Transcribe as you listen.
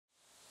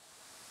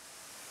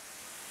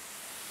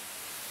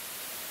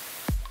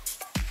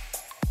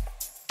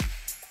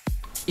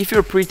If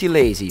you're pretty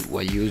lazy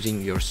while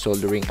using your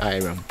soldering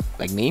iron,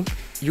 like me,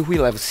 you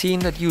will have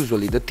seen that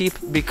usually the tip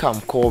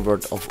becomes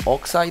covered of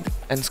oxide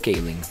and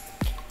scaling.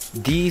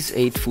 These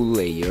 8 full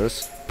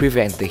layers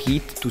prevent the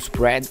heat to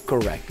spread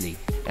correctly,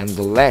 and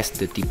the less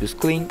the tip is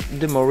clean,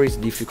 the more it's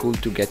difficult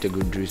to get a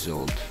good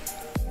result.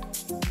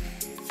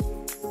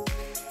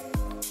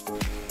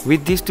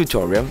 With this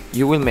tutorial,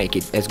 you will make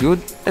it as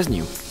good as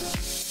new.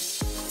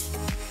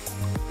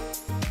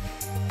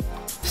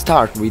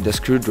 Start with a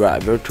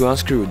screwdriver to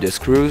unscrew the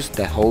screws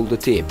that hold the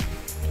tip.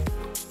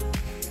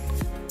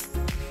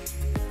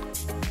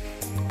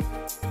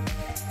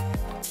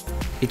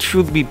 It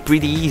should be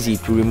pretty easy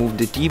to remove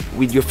the tip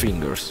with your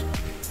fingers.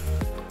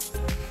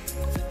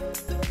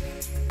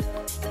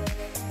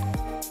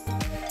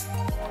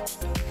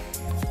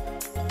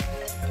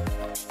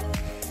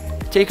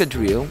 Take a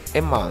drill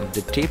and mount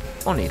the tip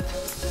on it.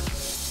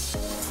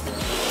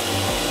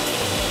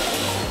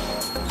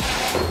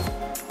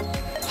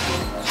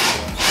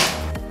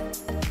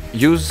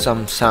 Use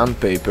some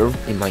sandpaper,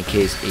 in my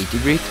case 80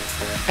 grit,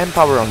 and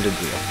power on the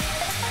drill.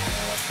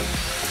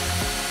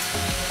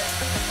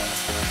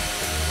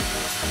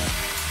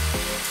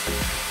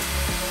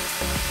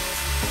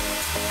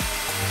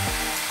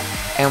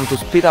 And to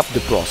speed up the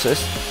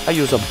process, I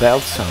use a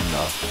belt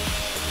sander.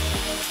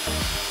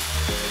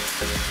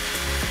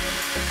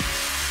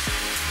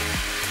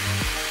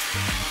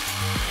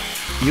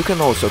 You can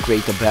also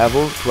create a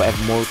bevel to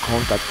have more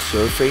contact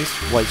surface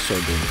while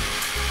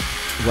soldering.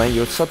 When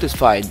you're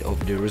satisfied of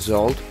the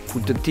result,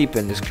 put the tip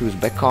and the screws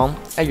back on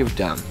and you're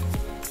done.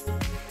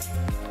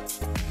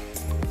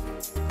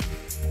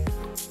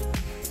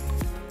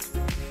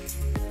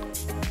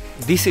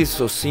 This is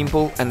so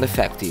simple and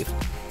effective.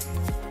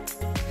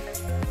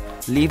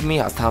 Leave me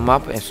a thumb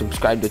up and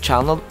subscribe the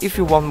channel if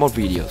you want more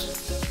videos.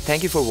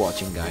 Thank you for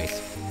watching,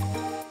 guys.